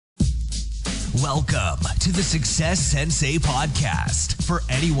Welcome to the Success Sensei podcast for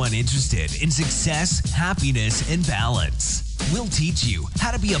anyone interested in success, happiness, and balance. We'll teach you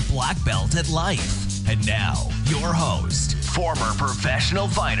how to be a black belt at life. And now, your host, former professional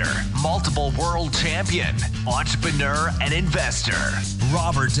fighter, multiple world champion, entrepreneur, and investor,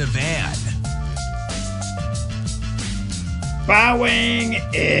 Robert Devane. Bowing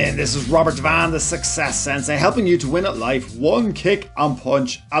in. This is Robert Devane, the Success Sensei, helping you to win at life one kick and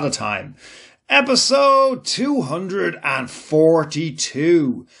punch at a time. Episode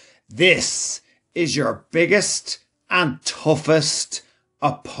 242. This is your biggest and toughest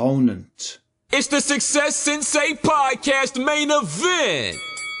opponent. It's the Success Sensei podcast main event.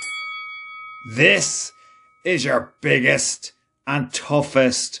 This is your biggest and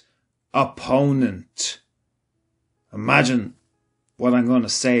toughest opponent. Imagine what I'm going to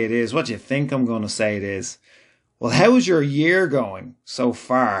say it is. What do you think I'm going to say it is? Well, how's your year going so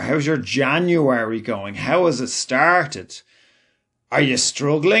far? How's your January going? How has it started? Are you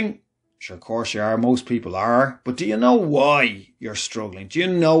struggling? Sure, of course you are. Most people are. But do you know why you're struggling? Do you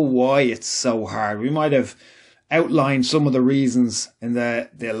know why it's so hard? We might have outlined some of the reasons in the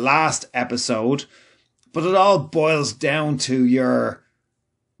last episode, but it all boils down to your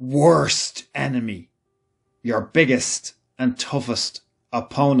worst enemy. Your biggest and toughest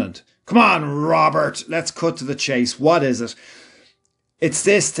opponent. Come on, Robert, let's cut to the chase. What is it? It's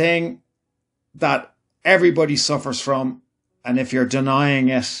this thing that everybody suffers from. And if you're denying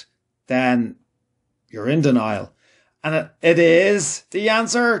it, then you're in denial. And it is, the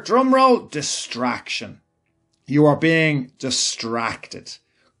answer, drum roll, distraction. You are being distracted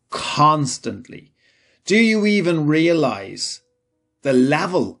constantly. Do you even realize the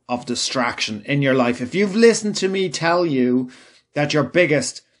level of distraction in your life? If you've listened to me tell you that your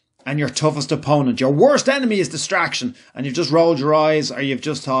biggest and your toughest opponent, your worst enemy is distraction, and you've just rolled your eyes or you've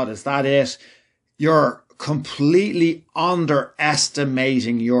just thought, is that it? You're completely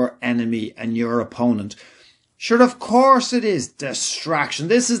underestimating your enemy and your opponent. Sure, of course it is distraction.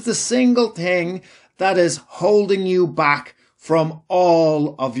 This is the single thing that is holding you back from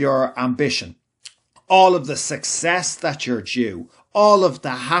all of your ambition, all of the success that you're due, all of the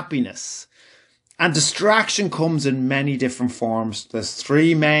happiness. And distraction comes in many different forms. There's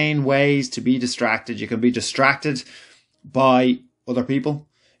three main ways to be distracted. You can be distracted by other people.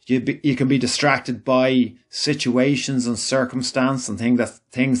 You can be distracted by situations and circumstance and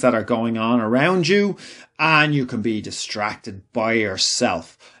things that are going on around you. And you can be distracted by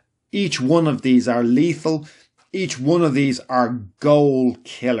yourself. Each one of these are lethal. Each one of these are goal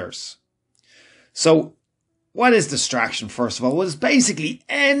killers. So what is distraction, first of all? Well, it's basically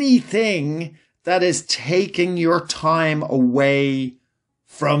anything that is taking your time away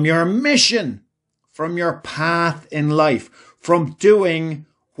from your mission, from your path in life, from doing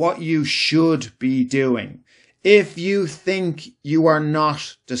what you should be doing. If you think you are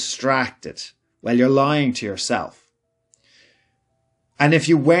not distracted, well, you're lying to yourself. And if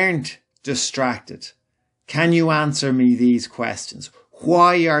you weren't distracted, can you answer me these questions?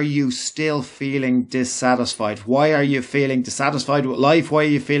 Why are you still feeling dissatisfied? Why are you feeling dissatisfied with life? Why are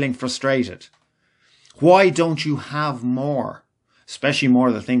you feeling frustrated? Why don't you have more, especially more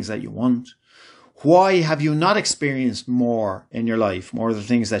of the things that you want? Why have you not experienced more in your life, more of the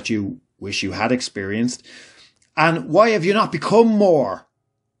things that you wish you had experienced? And why have you not become more?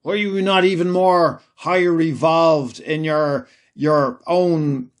 Why are you not even more higher evolved in your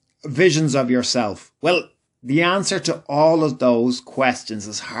own visions of yourself? Well, the answer to all of those questions,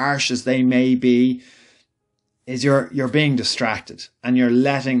 as harsh as they may be, is you're being distracted and you're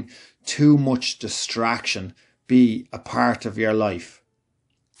letting too much distraction be a part of your life.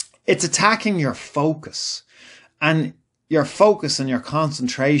 It's attacking your focus, and your focus and your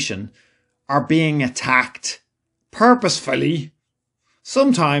concentration are being attacked purposefully,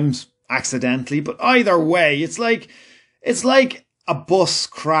 sometimes accidentally, but either way, it's like a bus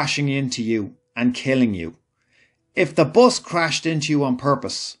crashing into you and killing you. If the bus crashed into you on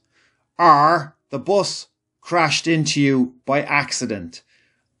purpose, or the bus crashed into you by accident,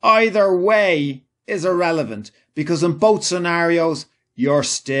 either way is irrelevant, because in both scenarios, you're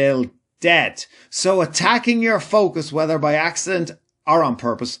still dead. So attacking your focus, whether by accident or on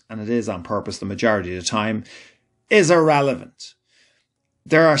purpose, and it is on purpose the majority of the time, is irrelevant.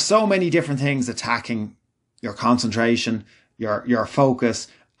 There are so many different things attacking your concentration, your focus,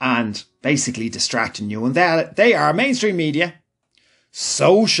 and basically distracting you. And they are mainstream media,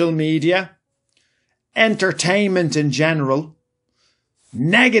 social media, entertainment in general,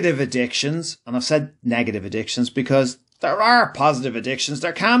 negative addictions. And I've said negative addictions because there are positive addictions.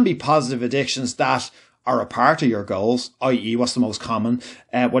 There can be positive addictions that are a part of your goals, i.e. what's the most common?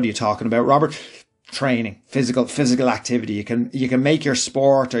 What are you talking about, Robert? Training, physical activity. You can make your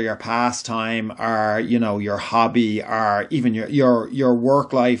sport or your pastime or, your hobby or even your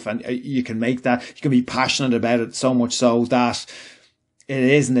work life, and you can make that, you can be passionate about it so much so that it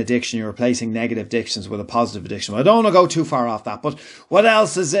is an addiction. You're replacing negative addictions with a positive addiction. Well, I don't want to go too far off that, but what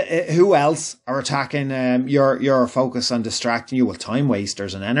else is it? Who else are attacking your focus and distracting you? Well, time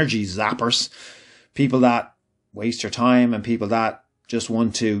wasters and energy zappers, people that waste your time and people that just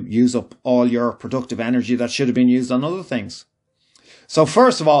want to use up all your productive energy that should have been used on other things. So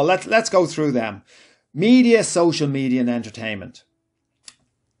first of all, let's go through them. Media, social media and entertainment.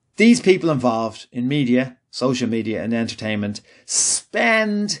 These people involved in media, social media and entertainment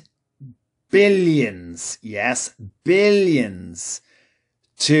spend billions, yes, billions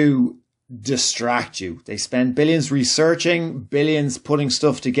to distract you. They spend billions researching, billions putting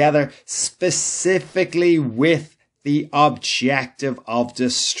stuff together specifically with the objective of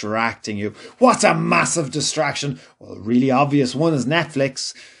distracting you. What's a massive distraction? Well, a really obvious one is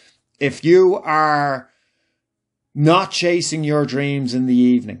Netflix. If you are not chasing your dreams in the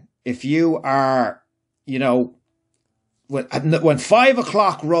evening, if you are, when 5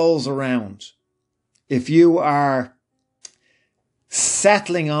 o'clock rolls around, if you are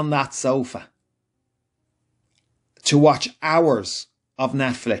settling on that sofa to watch hours of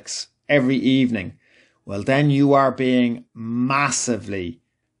Netflix every evening, well, then you are being massively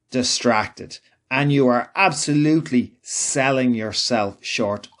distracted and you are absolutely selling yourself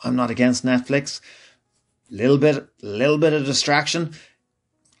short. I'm not against Netflix. Little bit of distraction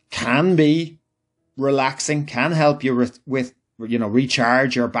can be relaxing, can help you with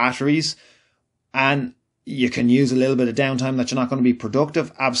recharge your batteries, and you can use a little bit of downtime that you're not going to be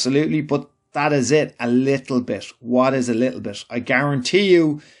productive. Absolutely. But that is it. A little bit. What is a little bit? I guarantee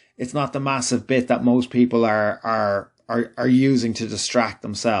you, it's not the massive bit that most people are using to distract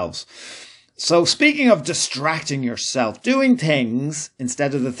themselves. So speaking of distracting yourself, doing things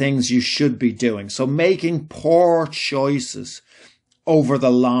instead of the things you should be doing. So making poor choices over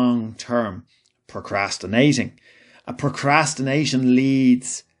the long term. Procrastinating. A procrastination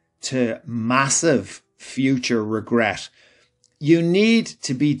leads to massive future regret. You need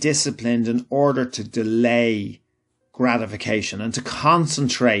to be disciplined in order to delay gratification and to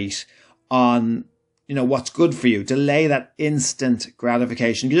concentrate on, what's good for you. Delay that instant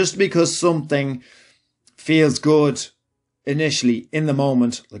gratification. Just because something feels good initially in the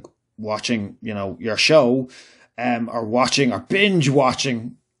moment, like watching, your show, or watching or binge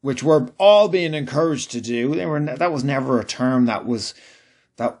watching, which we're all being encouraged to do. That was never a term that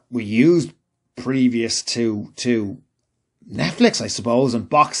we used previous to Netflix, I suppose, and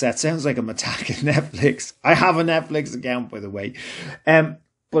box set. Sounds like I'm attacking Netflix. I have a Netflix account, by the way.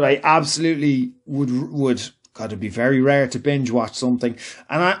 But I absolutely would, God, it'd be very rare to binge watch something.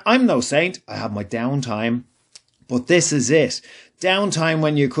 And I'm no saint. I have my downtime. But this is it. Downtime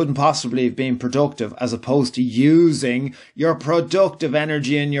when you couldn't possibly have been productive, as opposed to using your productive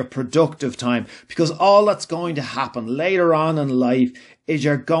energy and your productive time. Because all that's going to happen later on in life is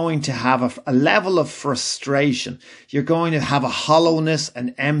you're going to have a level of frustration. You're going to have a hollowness,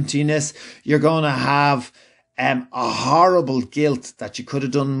 an emptiness. You're going to have a horrible guilt that you could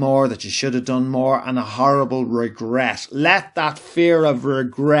have done more, that you should have done more, and a horrible regret. Let that fear of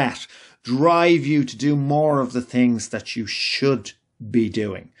regret drive you to do more of the things that you should be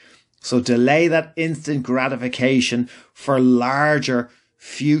doing. So delay that instant gratification for larger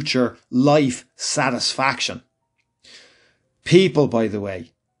future life satisfaction. People, by the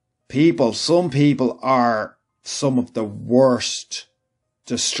way, some people are some of the worst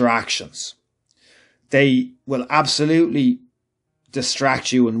distractions. They will absolutely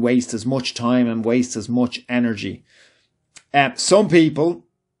distract you and waste as much time and waste as much energy. Some people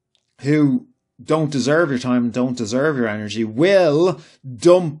who don't deserve your time, don't deserve your energy, will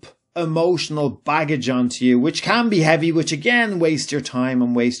dump emotional baggage onto you, which can be heavy, which again waste your time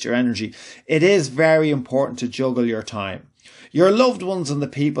and waste your energy. It is very important to juggle your time. Your loved ones and the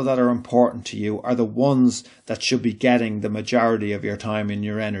people that are important to you are the ones that should be getting the majority of your time and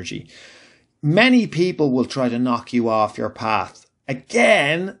your energy. Many people will try to knock you off your path,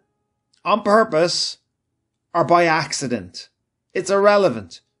 again, on purpose or by accident. It's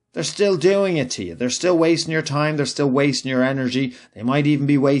irrelevant. They're still doing it to you. They're still wasting your time. They're still wasting your energy. They might even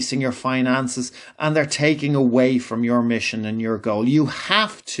be wasting your finances, and they're taking away from your mission and your goal. You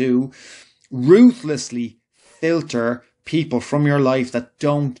have to ruthlessly filter people from your life that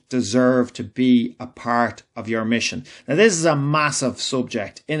don't deserve to be a part of your mission. Now, this is a massive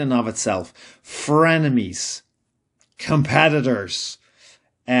subject in and of itself. Frenemies, competitors,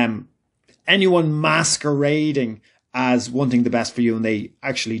 anyone masquerading as wanting the best for you and they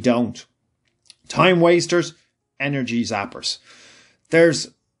actually don't. Time wasters, energy zappers.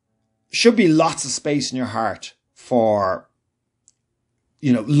 There's should be lots of space in your heart for,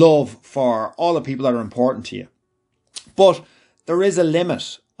 love for all the people that are important to you. But there is a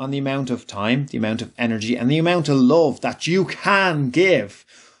limit on the amount of time, the amount of energy, and the amount of love that you can give.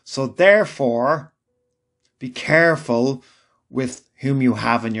 So therefore, be careful with whom you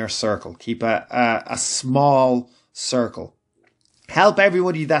have in your circle. Keep a small circle. Help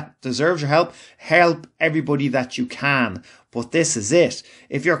everybody that deserves your help. Help everybody that you can. But this is it.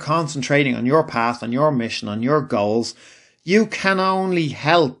 If you're concentrating on your path, on your mission, on your goals, you can only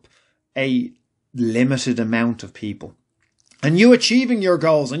help a limited amount of people. And you achieving your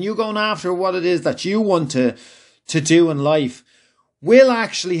goals and you going after what it is that you want to do in life will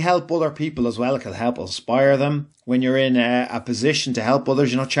actually help other people as well. It can help inspire them. When you're in a position to help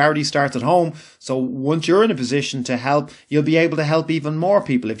others, charity starts at home. So once you're in a position to help, you'll be able to help even more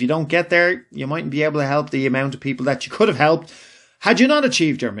people. If you don't get there, you mightn't be able to help the amount of people that you could have helped had you not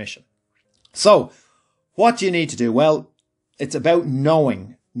achieved your mission. So what do you need to do? Well, it's about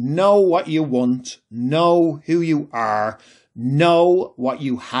knowing. Know what you want. Know who you are. Know what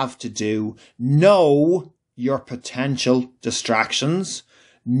you have to do. Know your potential distractions.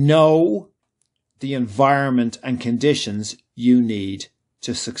 Know the environment and conditions you need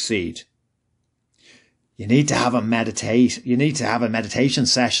to succeed. You need to have a meditation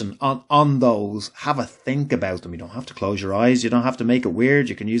session on those. Have a think about them. You don't have to close your eyes. You don't have to make it weird.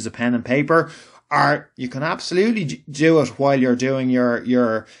 You can use a pen and paper, or you can absolutely do it while you're doing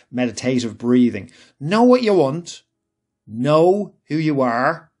your meditative breathing. Know what you want. Know who you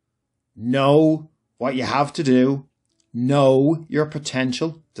are. Know what you have to do. Know your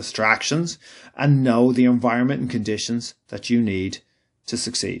potential distractions and know the environment and conditions that you need to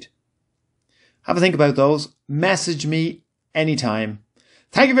succeed. Have a think about those. Message me anytime.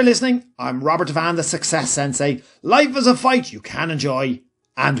 Thank you for listening. I'm Robert Devane, the Success Sensei. Life is a fight you can enjoy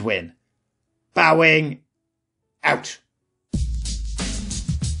and win. Bowing out.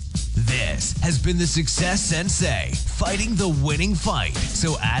 This has been the Success Sensei, fighting the winning fight.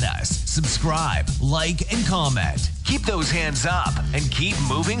 So add us, subscribe, like, and comment. Keep those hands up and keep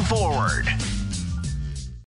moving forward.